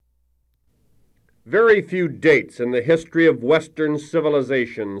Very few dates in the history of Western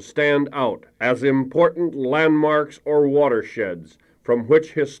civilization stand out as important landmarks or watersheds from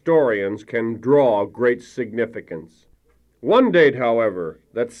which historians can draw great significance. One date, however,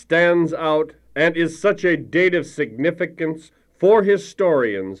 that stands out and is such a date of significance for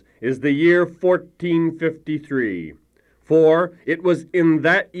historians is the year 1453, for it was in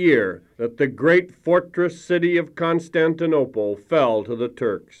that year that the great fortress city of Constantinople fell to the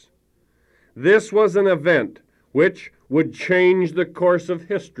Turks. This was an event which would change the course of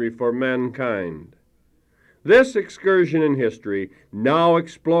history for mankind. This excursion in history now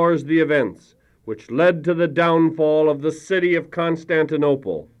explores the events which led to the downfall of the city of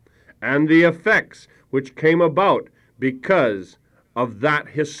Constantinople and the effects which came about because of that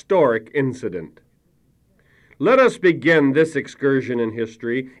historic incident. Let us begin this excursion in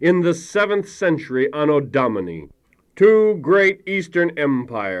history in the 7th century Anno Domini. Two great Eastern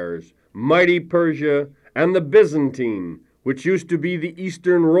empires, mighty Persia and the Byzantine, which used to be the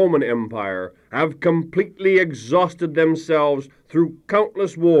Eastern Roman Empire, have completely exhausted themselves through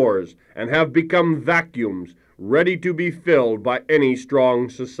countless wars and have become vacuums ready to be filled by any strong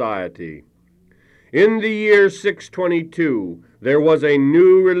society. In the year 622, there was a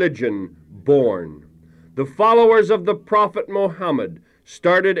new religion born. The followers of the prophet Mohammed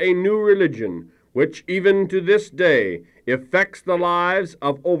started a new religion which even to this day affects the lives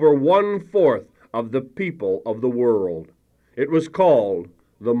of over 1/4 of the people of the world. It was called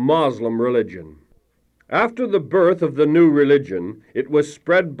the Moslem religion. After the birth of the new religion, it was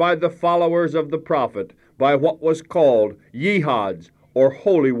spread by the followers of the prophet by what was called jihads, or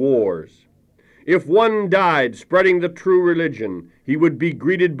holy wars. If one died spreading the true religion, he would be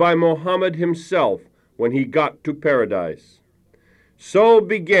greeted by Mohammed himself when he got to paradise. So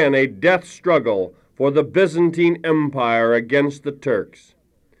began a death struggle for the Byzantine Empire against the Turks.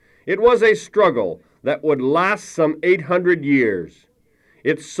 It was a struggle that would last some 800 years.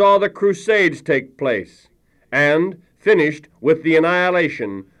 It saw the Crusades take place and finished with the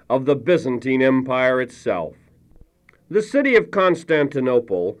annihilation of the Byzantine Empire itself. The city of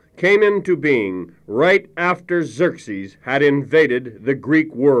Constantinople came into being right after Xerxes had invaded the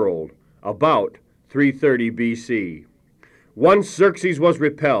Greek world, about 330 BC. Once Xerxes was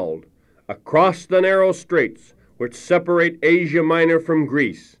repelled, across the narrow straits which separate Asia Minor from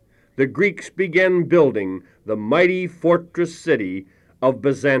Greece, the Greeks began building the mighty fortress city of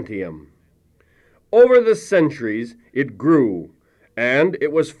Byzantium. Over the centuries it grew, and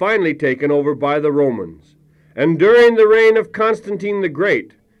it was finally taken over by the Romans. And during the reign of Constantine the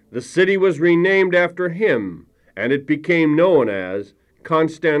Great, the city was renamed after him, and it became known as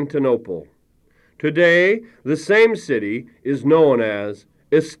Constantinople. Today, the same city is known as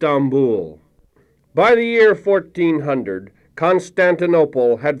Istanbul. By the year 1400,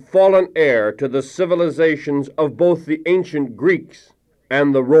 Constantinople had fallen heir to the civilizations of both the ancient Greeks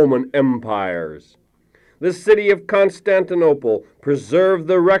and the Roman empires. The city of Constantinople preserved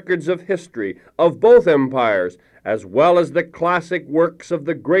the records of history of both empires, as well as the classic works of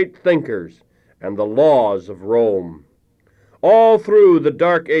the great thinkers and the laws of Rome. All through the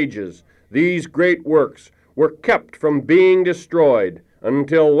Dark Ages, these great works were kept from being destroyed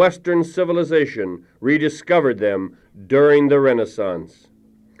until Western civilization rediscovered them during the Renaissance.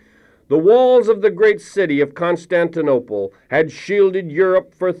 The walls of the great city of Constantinople had shielded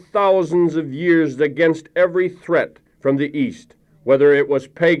Europe for thousands of years against every threat from the East, whether it was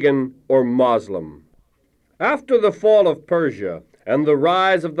pagan or Moslem. After the fall of Persia and the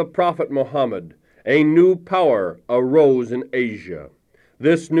rise of the prophet Muhammad, a new power arose in Asia.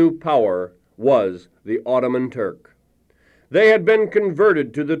 This new power was the Ottoman Turk. They had been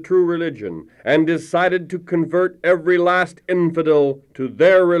converted to the true religion and decided to convert every last infidel to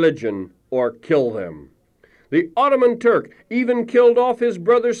their religion or kill them. The Ottoman Turk even killed off his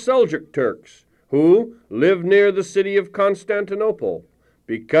brother Seljuk Turks, who lived near the city of Constantinople,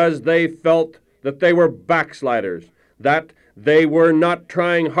 because they felt that they were backsliders, that they were not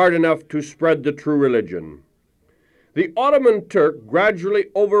trying hard enough to spread the true religion. The Ottoman Turk gradually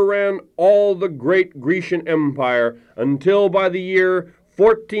overran all the great Grecian Empire until by the year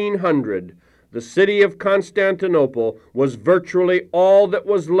 1400, the city of Constantinople was virtually all that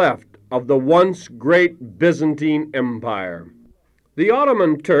was left of the once great Byzantine Empire. The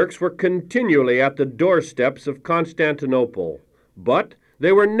Ottoman Turks were continually at the doorsteps of Constantinople, but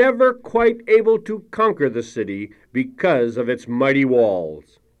they were never quite able to conquer the city because of its mighty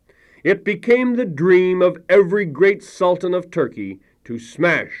walls. It became the dream of every great sultan of Turkey to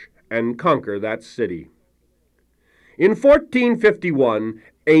smash and conquer that city. In 1451,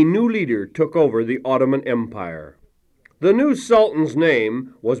 a new leader took over the Ottoman Empire. The new sultan's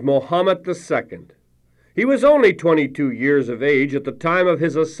name was Mohammed II. He was only 22 years of age at the time of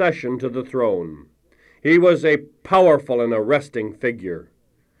his accession to the throne. He was a powerful and arresting figure.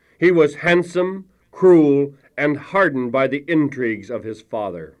 He was handsome, cruel, and hardened by the intrigues of his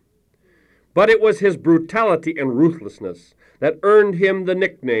father. But it was his brutality and ruthlessness that earned him the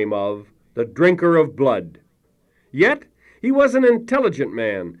nickname of the drinker of blood. Yet he was an intelligent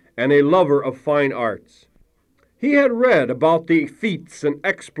man and a lover of fine arts. He had read about the feats and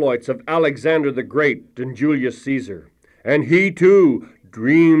exploits of Alexander the Great and Julius Caesar, and he too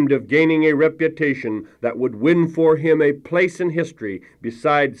dreamed of gaining a reputation that would win for him a place in history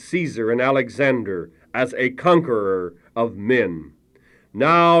beside Caesar and Alexander as a conqueror of men.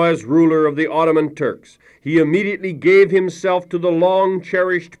 Now, as ruler of the Ottoman Turks, he immediately gave himself to the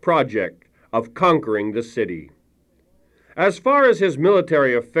long-cherished project of conquering the city. As far as his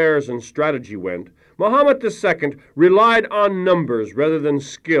military affairs and strategy went, Muhammad II relied on numbers rather than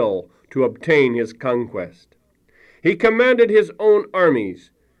skill to obtain his conquest. He commanded his own armies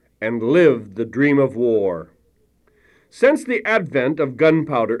and lived the dream of war. Since the advent of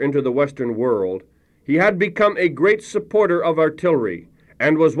gunpowder into the Western world, he had become a great supporter of artillery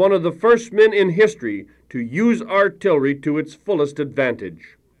and was one of the first men in history to use artillery to its fullest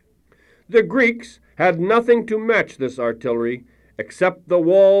advantage. The Greeks had nothing to match this artillery except the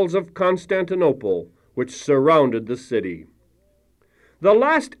walls of Constantinople, which surrounded the city. The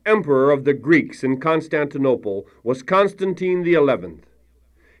last emperor of the Greeks in Constantinople was Constantine XI.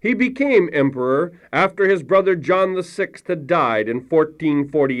 He became emperor after his brother John VI had died in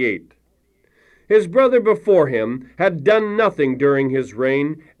 1448. His brother before him had done nothing during his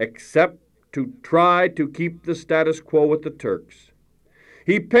reign except to try to keep the status quo with the Turks.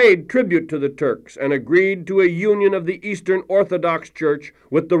 He paid tribute to the Turks and agreed to a union of the Eastern Orthodox Church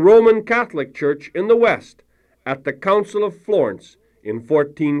with the Roman Catholic Church in the West at the Council of Florence in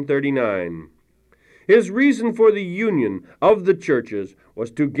 1439. His reason for the union of the churches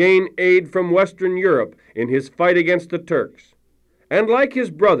was to gain aid from Western Europe in his fight against the Turks. And like his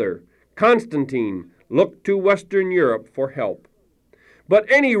brother, Constantine looked to Western Europe for help. But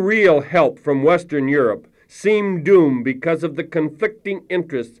any real help from Western Europe seemed doomed because of the conflicting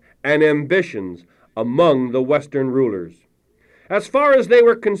interests and ambitions among the Western rulers. As far as they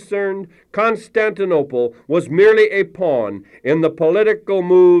were concerned, Constantinople was merely a pawn in the political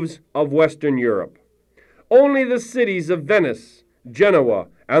moves of Western Europe. Only the cities of Venice, Genoa,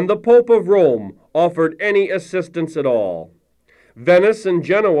 and the Pope of Rome offered any assistance at all. Venice and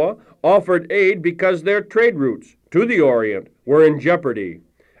Genoa offered aid because their trade routes to the Orient were in jeopardy,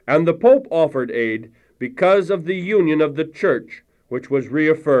 and the Pope offered aid because of the union of the Church, which was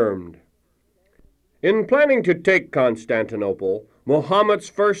reaffirmed. In planning to take Constantinople, Muhammad's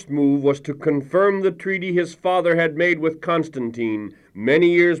first move was to confirm the treaty his father had made with Constantine many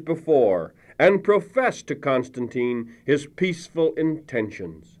years before, and profess to Constantine his peaceful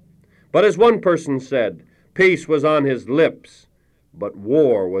intentions. But as one person said, peace was on his lips, but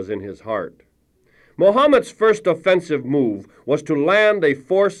war was in his heart. Muhammad's first offensive move was to land a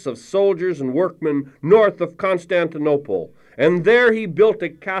force of soldiers and workmen north of Constantinople, and there he built a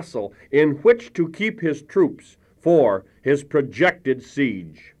castle in which to keep his troops for his projected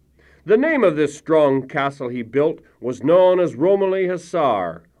siege. The name of this strong castle he built was known as Romilly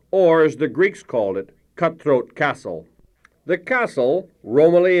Hisar, or as the Greeks called it, Cutthroat Castle. The castle,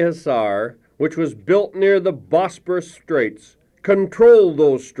 Romilly Hisar, which was built near the Bosporus Straits, controlled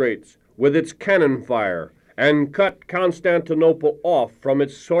those straits with its cannon fire and cut Constantinople off from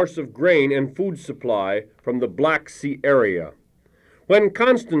its source of grain and food supply from the Black Sea area. When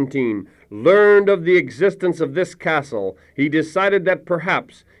Constantine learned of the existence of this castle, he decided that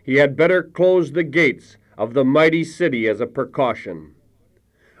perhaps he had better close the gates of the mighty city as a precaution.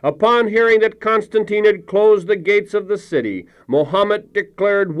 Upon hearing that Constantine had closed the gates of the city, Muhammad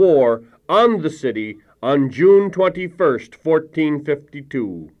declared war on the city on June 21st,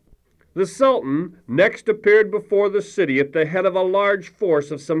 1452. The Sultan next appeared before the city at the head of a large force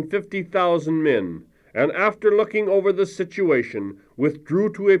of some 50,000 men, and after looking over the situation,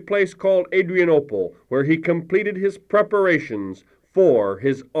 withdrew to a place called Adrianople, where he completed his preparations for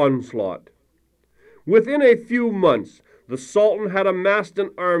his onslaught. Within a few months, the Sultan had amassed an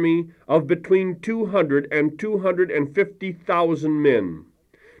army of between 200 and 250,000 men.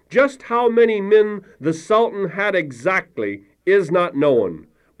 Just how many men the Sultan had exactly is not known,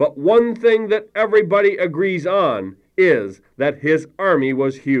 but one thing that everybody agrees on is that his army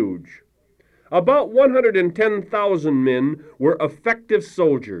was huge. About 110,000 men were effective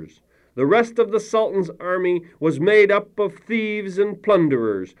soldiers. The rest of the Sultan's army was made up of thieves and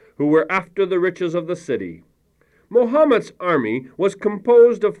plunderers who were after the riches of the city. Muhammad's army was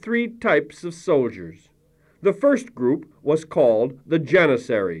composed of three types of soldiers. The first group was called the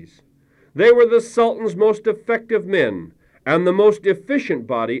Janissaries. They were the Sultan's most effective men and the most efficient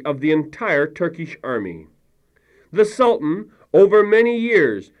body of the entire Turkish army. The Sultan, over many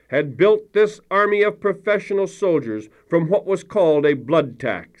years, had built this army of professional soldiers from what was called a blood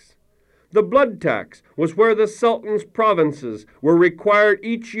tax. The blood tax was where the Sultan's provinces were required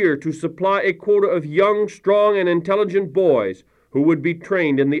each year to supply a quota of young, strong, and intelligent boys who would be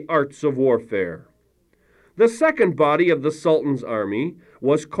trained in the arts of warfare. The second body of the Sultan's army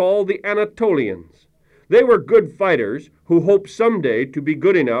was called the Anatolians. They were good fighters who hoped someday to be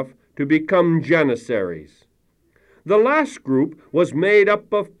good enough to become Janissaries. The last group was made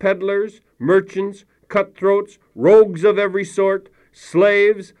up of peddlers, merchants, cutthroats, rogues of every sort,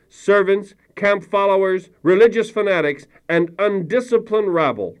 slaves, servants, camp followers, religious fanatics, and undisciplined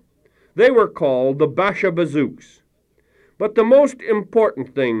rabble. They were called the Bashabazouks. But the most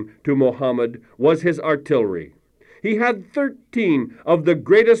important thing to Muhammad was his artillery. He had 13 of the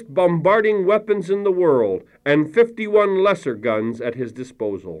greatest bombarding weapons in the world and 51 lesser guns at his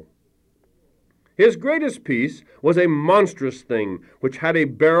disposal. His greatest piece was a monstrous thing which had a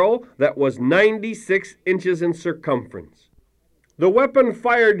barrel that was 96 inches in circumference. The weapon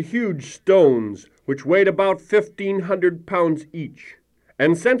fired huge stones which weighed about 1,500 pounds each,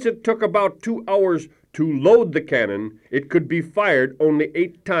 and since it took about 2 hours to load the cannon, it could be fired only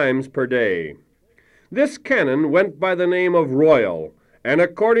 8 times per day. This cannon went by the name of Royal, and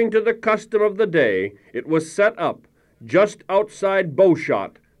according to the custom of the day, it was set up just outside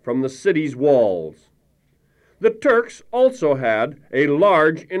bowshot from the city's walls. The Turks also had a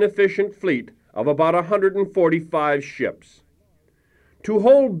large, inefficient fleet of about 145 ships. To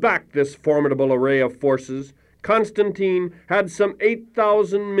hold back this formidable array of forces, Constantine had some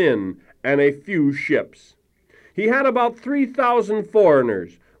 8,000 men and a few ships. He had about 3,000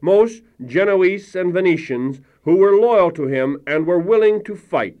 foreigners, most Genoese and Venetians, who were loyal to him and were willing to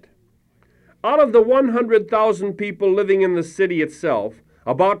fight. Out of the 100,000 people living in the city itself,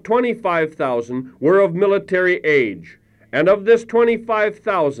 about 25,000 were of military age, and of this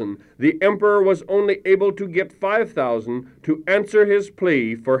 25,000, the emperor was only able to get 5,000 to answer his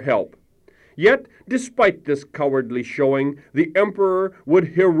plea for help. Yet, despite this cowardly showing, the emperor would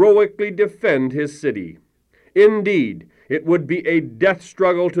heroically defend his city. Indeed, it would be a death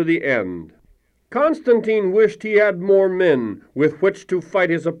struggle to the end. Constantine wished he had more men with which to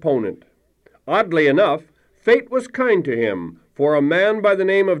fight his opponent. Oddly enough, fate was kind to him, for a man by the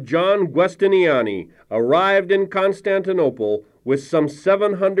name of John Giustiniani arrived in Constantinople with some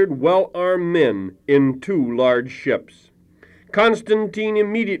 700 well-armed men in 2 large ships. Constantine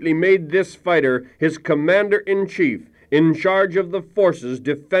immediately made this fighter his commander-in-chief, in charge of the forces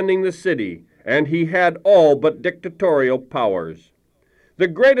defending the city, and he had all but dictatorial powers. The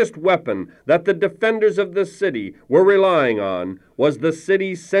greatest weapon that the defenders of the city were relying on was the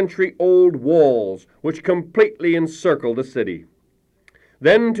city's century-old walls, which completely encircled the city.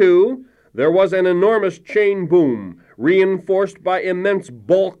 Then, too, there was an enormous chain boom, reinforced by immense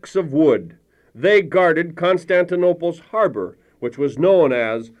bulks of wood. They guarded Constantinople's harbor, which was known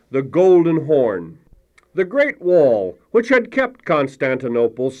as the Golden Horn. The Great Wall, which had kept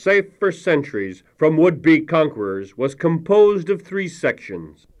Constantinople safe for centuries from would-be conquerors, was composed of 3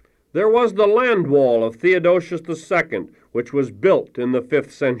 sections. There was the land wall of Theodosius II, which was built in the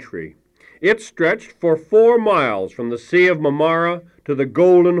 5th century. It stretched for 4 miles from the Sea of Marmara to the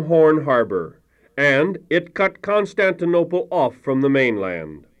Golden Horn harbor, and it cut Constantinople off from the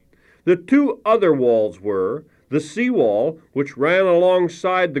mainland. The 2 other walls were the sea wall, which ran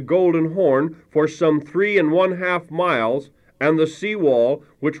alongside the Golden Horn for some 3½ miles, and the sea wall,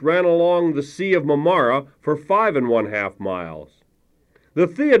 which ran along the Sea of Marmara for 5½ miles. The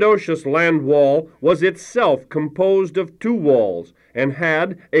Theodosius land wall was itself composed of 2 walls, and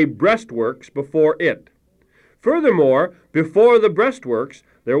had a breastworks before it. Furthermore, before the breastworks,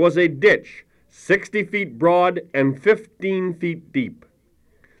 there was a ditch, 60 feet broad and 15 feet deep.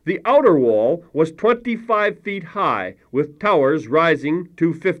 The outer wall was 25 feet high, with towers rising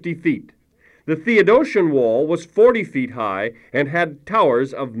to 50 feet. The Theodosian wall was 40 feet high and had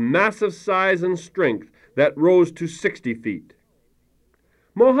towers of massive size and strength that rose to 60 feet.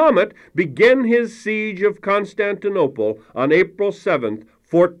 Muhammad began his siege of Constantinople on April 7,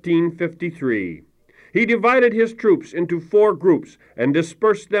 1453. He divided his troops into 4 groups and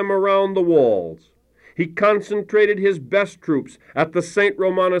dispersed them around the walls. He concentrated his best troops at the St.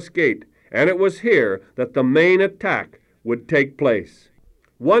 Romanus Gate, and it was here that the main attack would take place.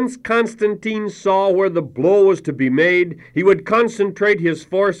 Once Constantine saw where the blow was to be made, he would concentrate his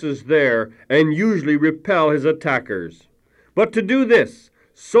forces there and usually repel his attackers. But to do this,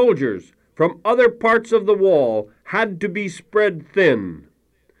 soldiers from other parts of the wall had to be spread thin.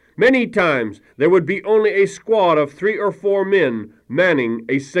 Many times there would be only a squad of 3 or 4 men manning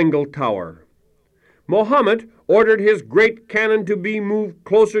a single tower. Mohammed ordered his great cannon to be moved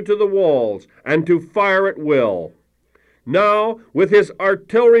closer to the walls and to fire at will. Now, with his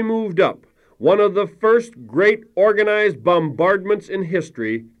artillery moved up, one of the first great organized bombardments in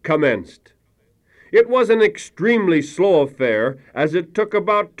history commenced. It was an extremely slow affair, as it took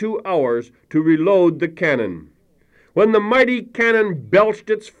about 2 hours to reload the cannon. When the mighty cannon belched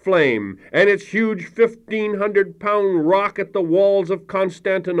its flame and its huge 1,500-pound rock at the walls of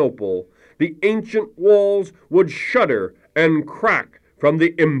Constantinople, the ancient walls would shudder and crack from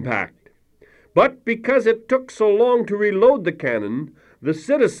the impact. But because it took so long to reload the cannon, the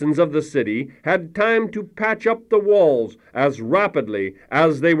citizens of the city had time to patch up the walls as rapidly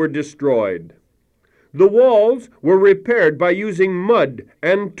as they were destroyed. The walls were repaired by using mud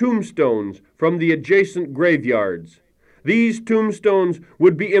and tombstones from the adjacent graveyards. These tombstones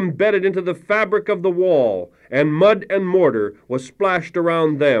would be embedded into the fabric of the wall, and mud and mortar was splashed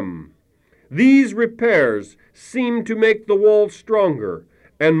around them. These repairs seemed to make the wall stronger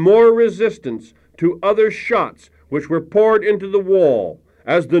and more resistant to other shots which were poured into the wall,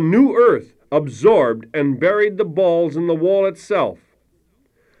 as the new earth absorbed and buried the balls in the wall itself.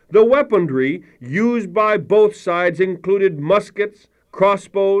 The weaponry used by both sides included muskets,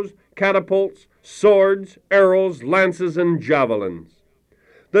 crossbows, catapults, swords, arrows, lances, and javelins.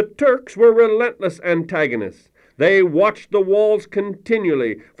 The Turks were relentless antagonists. They watched the walls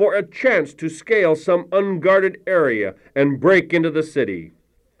continually for a chance to scale some unguarded area and break into the city.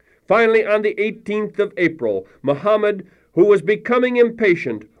 Finally, on the 18th of April, Muhammad, who was becoming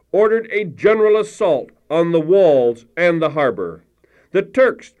impatient, ordered a general assault on the walls and the harbor. The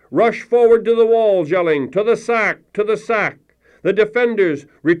Turks rushed forward to the walls, yelling, "To the sack! To the sack!" The defenders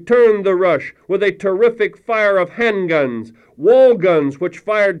returned the rush with a terrific fire of handguns, wall guns which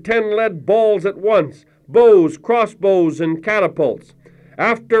fired 10 lead balls at once, bows, crossbows, and catapults.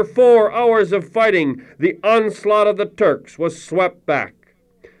 After 4 hours of fighting, the onslaught of the Turks was swept back.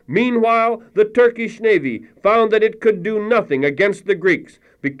 Meanwhile, the Turkish navy found that it could do nothing against the Greeks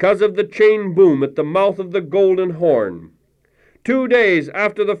because of the chain boom at the mouth of the Golden Horn. 2 days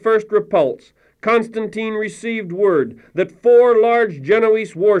after the first repulse, Constantine received word that 4 large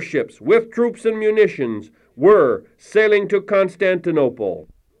Genoese warships with troops and munitions were sailing to Constantinople.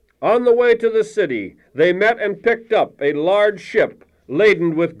 On the way to the city, they met and picked up a large ship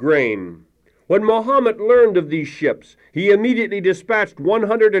laden with grain. When Mohammed learned of these ships, he immediately dispatched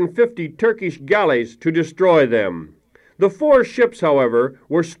 150 Turkish galleys to destroy them. The 4 ships, however,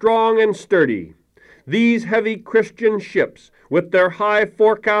 were strong and sturdy. These heavy Christian ships, with their high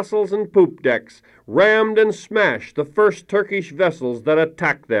forecastles and poop decks, rammed and smashed the first Turkish vessels that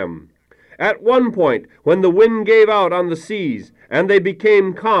attacked them. At one point, when the wind gave out on the seas and they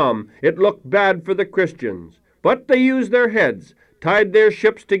became calm, it looked bad for the Christians. But they used their heads, tied their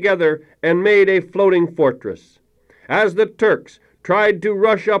ships together, and made a floating fortress. As the Turks tried to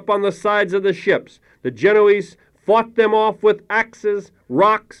rush up on the sides of the ships, the Genoese fought them off with axes,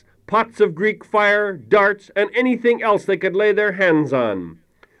 rocks, pots of Greek fire, darts, and anything else they could lay their hands on.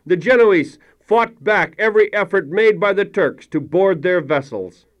 The Genoese fought back every effort made by the Turks to board their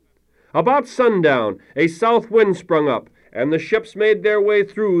vessels. About sundown, a south wind sprung up, and the ships made their way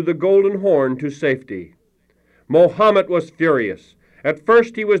through the Golden Horn to safety. Mohammed was furious. At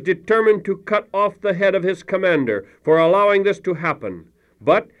first he was determined to cut off the head of his commander for allowing this to happen,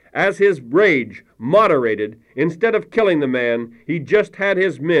 but as his rage moderated, instead of killing the man, he just had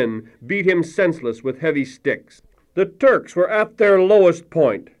his men beat him senseless with heavy sticks. The Turks were at their lowest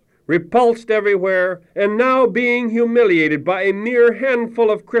point, repulsed everywhere, and now being humiliated by a mere handful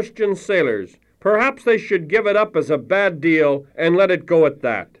of Christian sailors. Perhaps they should give it up as a bad deal and let it go at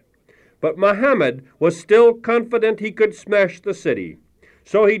that. But Muhammad was still confident he could smash the city.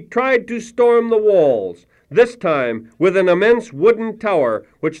 So he tried to storm the walls, this time with an immense wooden tower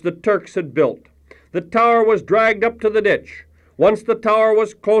which the Turks had built. The tower was dragged up to the ditch. Once the tower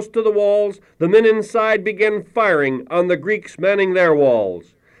was close to the walls, the men inside began firing on the Greeks manning their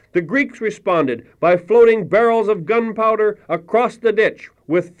walls. The Greeks responded by floating barrels of gunpowder across the ditch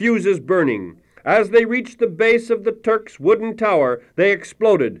with fuses burning. As they reached the base of the Turks' wooden tower, they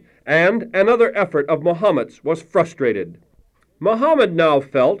exploded, and another effort of Muhammad's was frustrated. Muhammad now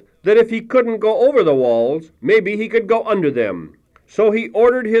felt that if he couldn't go over the walls, maybe he could go under them. So he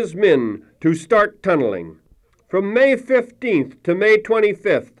ordered his men to start tunneling. From May 15th to May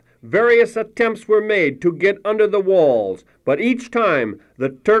 25th, various attempts were made to get under the walls, but each time the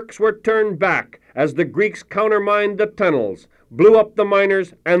Turks were turned back as the Greeks countermined the tunnels, blew up the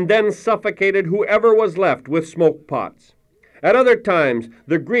miners, and then suffocated whoever was left with smoke pots. At other times,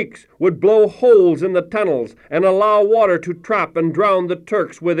 the Greeks would blow holes in the tunnels and allow water to trap and drown the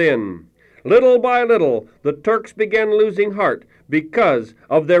Turks within. Little by little, the Turks began losing heart because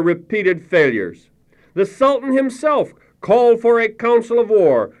of their repeated failures. The Sultan himself called for a council of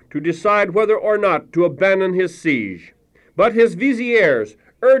war to decide whether or not to abandon his siege. But his viziers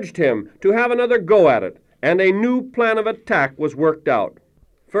urged him to have another go at it, and a new plan of attack was worked out.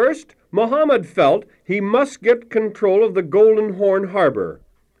 First, Muhammad felt he must get control of the Golden Horn Harbor.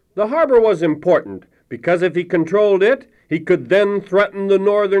 The harbor was important because if he controlled it, he could then threaten the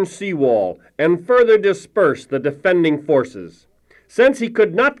northern seawall and further disperse the defending forces. Since he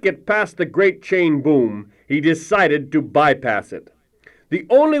could not get past the Great Chain Boom, he decided to bypass it. The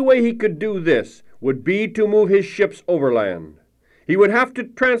only way he could do this would be to move his ships overland. He would have to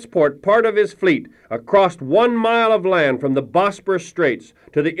transport part of his fleet across 1 mile of land from the Bosporus Straits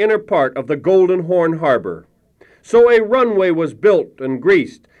to the inner part of the Golden Horn Harbor. So a runway was built and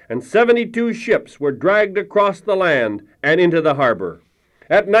greased, and 72 ships were dragged across the land and into the harbor.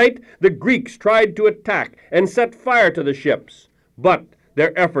 At night, the Greeks tried to attack and set fire to the ships, but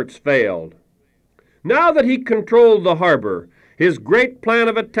their efforts failed. Now that he controlled the harbor, his great plan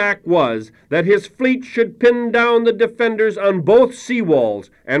of attack was that his fleet should pin down the defenders on both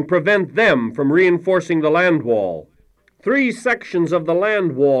seawalls and prevent them from reinforcing the land wall. 3 sections of the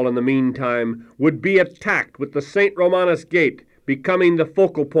land wall, in the meantime, would be attacked, with the St. Romanus Gate becoming the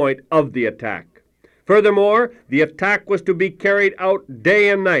focal point of the attack. Furthermore, the attack was to be carried out day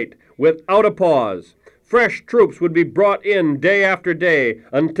and night, without a pause. Fresh troops would be brought in day after day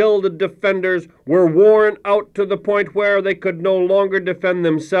until the defenders were worn out to the point where they could no longer defend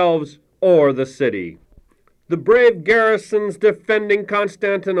themselves or the city. The brave garrisons defending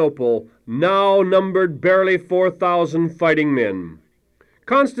Constantinople now numbered barely 4,000 fighting men.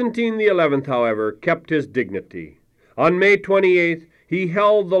 Constantine XI, however, kept his dignity. On May 28th, he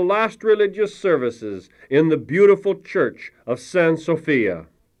held the last religious services in the beautiful church of St. Sophia.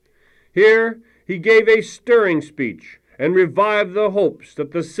 Here, he gave a stirring speech and revived the hopes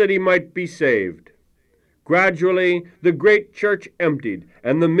that the city might be saved. Gradually, the great church emptied,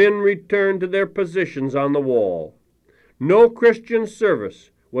 and the men returned to their positions on the wall. No Christian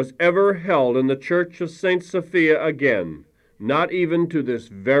service was ever held in the church of St. Sophia again, not even to this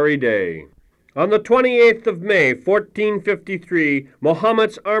very day. On the 28th of May, 1453,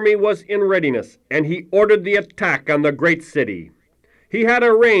 Muhammad's army was in readiness, and he ordered the attack on the great city. He had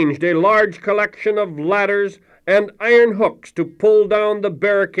arranged a large collection of ladders and iron hooks to pull down the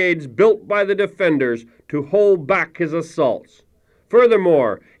barricades built by the defenders to hold back his assaults.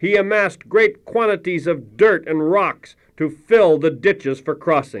 Furthermore, he amassed great quantities of dirt and rocks to fill the ditches for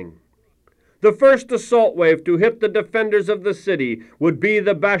crossing. The first assault wave to hit the defenders of the city would be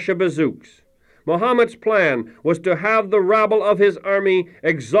the Bashabazouks. Muhammad's plan was to have the rabble of his army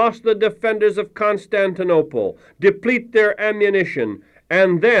exhaust the defenders of Constantinople, deplete their ammunition,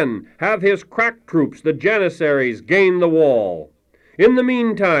 and then have his crack troops, the Janissaries, gain the wall. In the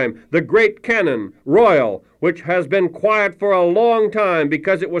meantime, the great cannon, Royal, which has been quiet for a long time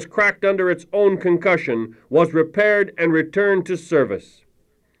because it was cracked under its own concussion, was repaired and returned to service.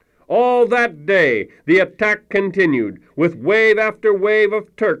 All that day, the attack continued, with wave after wave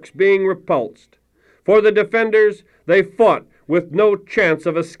of Turks being repulsed. For the defenders, they fought with no chance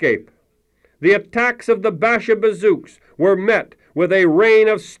of escape. The attacks of the Bashabazouks were met with a rain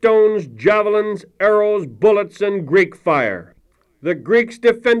of stones, javelins, arrows, bullets, and Greek fire. The Greeks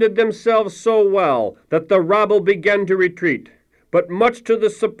defended themselves so well that the rabble began to retreat. But much to the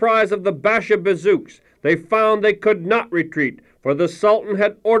surprise of the Bashabazouks, they found they could not retreat, for the Sultan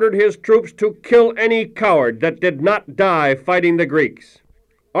had ordered his troops to kill any coward that did not die fighting the Greeks.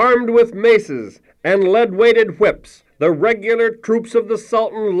 Armed with maces and lead-weighted whips, the regular troops of the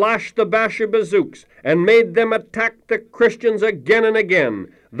Sultan lashed the Bashabazouks and made them attack the Christians again and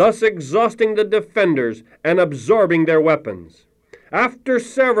again, thus exhausting the defenders and absorbing their weapons. After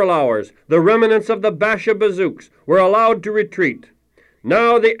several hours, the remnants of the Bashabazouks were allowed to retreat.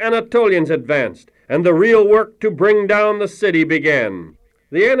 Now the Anatolians advanced, and the real work to bring down the city began.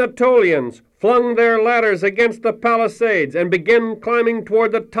 The Anatolians flung their ladders against the palisades and began climbing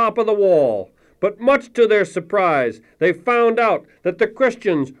toward the top of the wall. But much to their surprise, they found out that the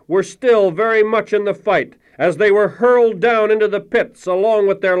Christians were still very much in the fight, as they were hurled down into the pits along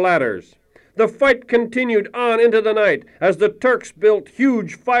with their ladders. The fight continued on into the night as the Turks built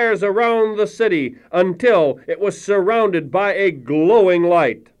huge fires around the city until it was surrounded by a glowing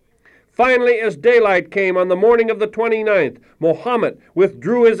light. Finally, as daylight came on the morning of the 29th, Mohammed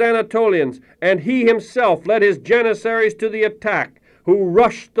withdrew his Anatolians, and he himself led his Janissaries to the attack, who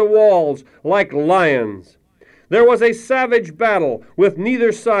rushed the walls like lions. There was a savage battle, with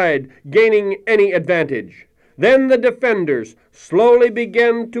neither side gaining any advantage. Then the defenders slowly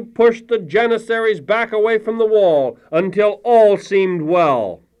began to push the Janissaries back away from the wall until all seemed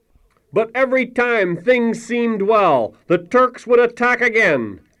well. But every time things seemed well, the Turks would attack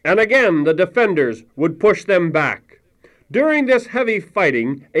again, and again the defenders would push them back. During this heavy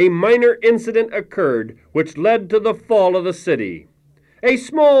fighting, a minor incident occurred which led to the fall of the city. A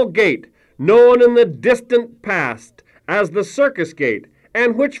small gate, known in the distant past as the Circus Gate,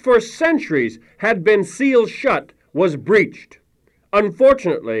 and which for centuries had been sealed shut, was breached.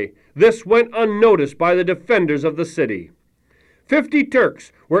 Unfortunately, this went unnoticed by the defenders of the city. 50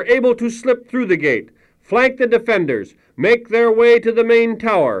 Turks were able to slip through the gate, flank the defenders, make their way to the main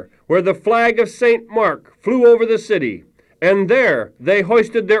tower, where the flag of St. Mark flew over the city, and there they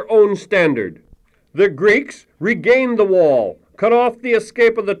hoisted their own standard. The Greeks regained the wall, cut off the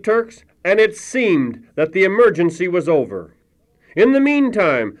escape of the Turks, and it seemed that the emergency was over. In the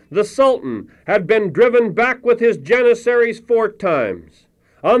meantime, the Sultan had been driven back with his Janissaries 4 times.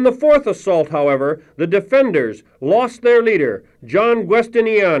 On the 4th assault, however, the defenders lost their leader, John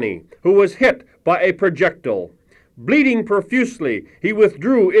Giustiniani, who was hit by a projectile. Bleeding profusely, he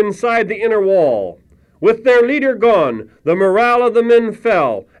withdrew inside the inner wall. With their leader gone, the morale of the men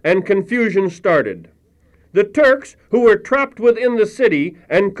fell, and confusion started. The Turks, who were trapped within the city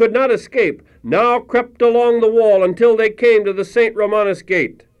and could not escape, now crept along the wall until they came to the St. Romanus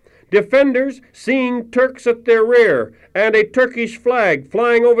Gate. Defenders, seeing Turks at their rear and a Turkish flag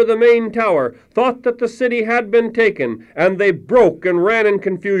flying over the main tower, thought that the city had been taken, and they broke and ran in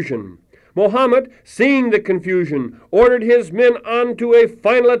confusion. Mohammed, seeing the confusion, ordered his men on to a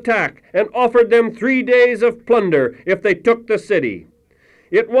final attack and offered them 3 days of plunder if they took the city.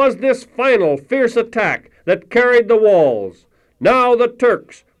 It was this final fierce attack that carried the walls. Now the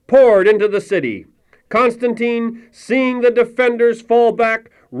Turks poured into the city. Constantine, seeing the defenders fall back,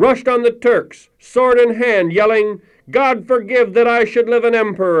 rushed on the Turks, sword in hand, yelling, "God forgive that I should live an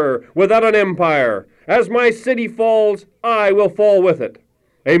emperor without an empire. As my city falls, I will fall with it."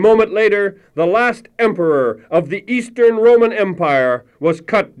 A moment later, the last emperor of the Eastern Roman Empire was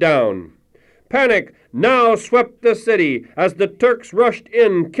cut down. Panic now swept the city as the Turks rushed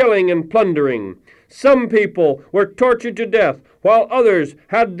in, killing and plundering. Some people were tortured to death, while others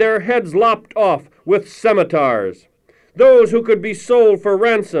had their heads lopped off with scimitars. Those who could be sold for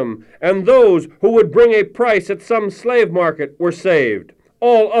ransom, and those who would bring a price at some slave market, were saved.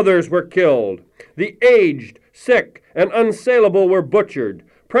 All others were killed. The aged, sick, and unsaleable were butchered.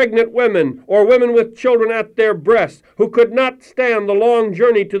 Pregnant women, or women with children at their breasts, who could not stand the long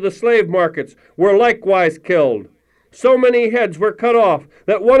journey to the slave markets, were likewise killed. So many heads were cut off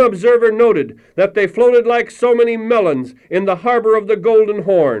that one observer noted that they floated like so many melons in the harbor of the Golden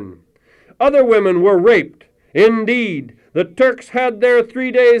Horn. Other women were raped. Indeed, the Turks had their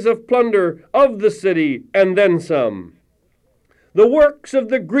 3 days of plunder of the city and then some. The works of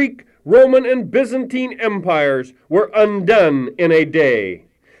the Greek, Roman, and Byzantine empires were undone in a day.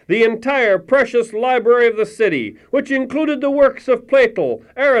 The entire precious library of the city, which included the works of Plato,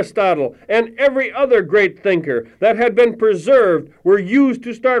 Aristotle, and every other great thinker that had been preserved, were used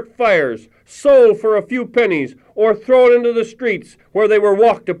to start fires, sold for a few pennies, or thrown into the streets where they were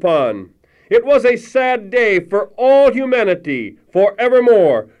walked upon. It was a sad day for all humanity,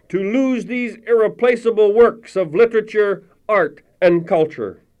 forevermore, to lose these irreplaceable works of literature, art, and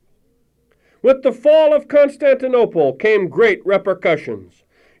culture. With the fall of Constantinople came great repercussions.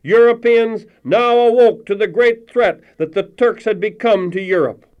 Europeans now awoke to the great threat that the Turks had become to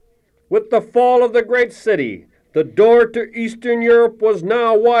Europe. With the fall of the great city, the door to Eastern Europe was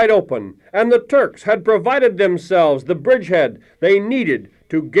now wide open, and the Turks had provided themselves the bridgehead they needed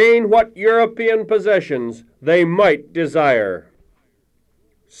to gain what European possessions they might desire.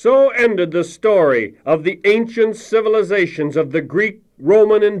 So ended the story of the ancient civilizations of the Greek,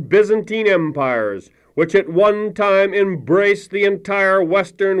 Roman, and Byzantine empires, which at one time embraced the entire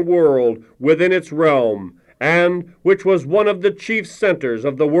Western world within its realm, and which was one of the chief centers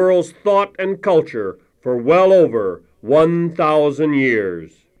of the world's thought and culture for well over 1,000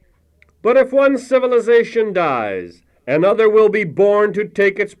 years. But if one civilization dies, another will be born to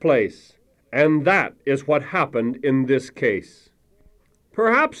take its place, and that is what happened in this case.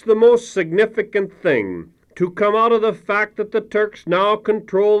 Perhaps the most significant thing to come out of the fact that the Turks now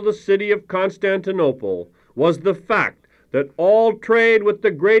control the city of Constantinople was the fact that all trade with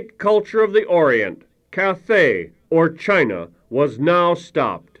the great culture of the Orient, Cathay, or China, was now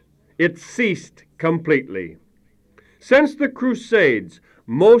stopped. It ceased completely. Since the Crusades,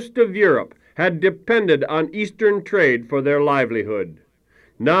 most of Europe had depended on Eastern trade for their livelihood.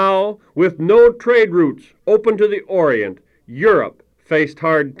 Now, with no trade routes open to the Orient, Europe faced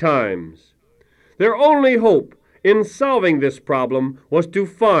hard times. Their only hope in solving this problem was to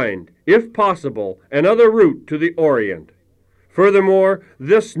find, if possible, another route to the Orient. Furthermore,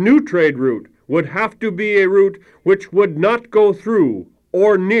 this new trade route would have to be a route which would not go through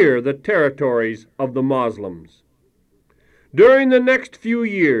or near the territories of the Muslims. During the next few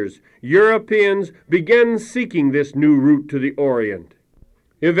years, Europeans began seeking this new route to the Orient.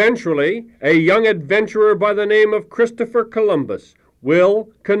 Eventually, a young adventurer by the name of Christopher Columbus will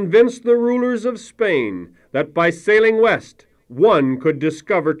convince the rulers of Spain that by sailing west, one could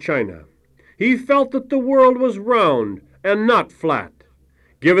discover China. He felt that the world was round and not flat.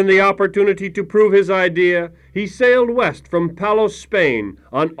 Given the opportunity to prove his idea, he sailed west from Palos, Spain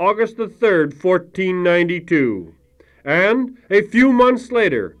on August the 3rd, 1492. And a few months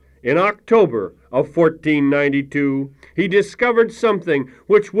later, in October of 1492, he discovered something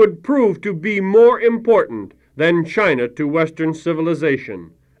which would prove to be more important than China to Western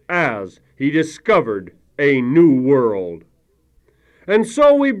civilization, as he discovered a new world. And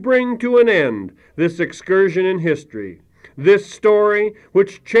so we bring to an end this excursion in history, this story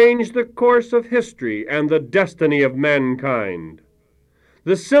which changed the course of history and the destiny of mankind.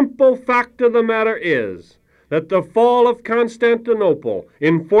 The simple fact of the matter is that the fall of Constantinople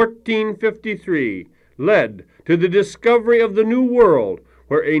in 1453 led to the discovery of the New World,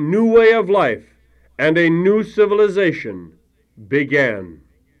 where a new way of life and a new civilization began.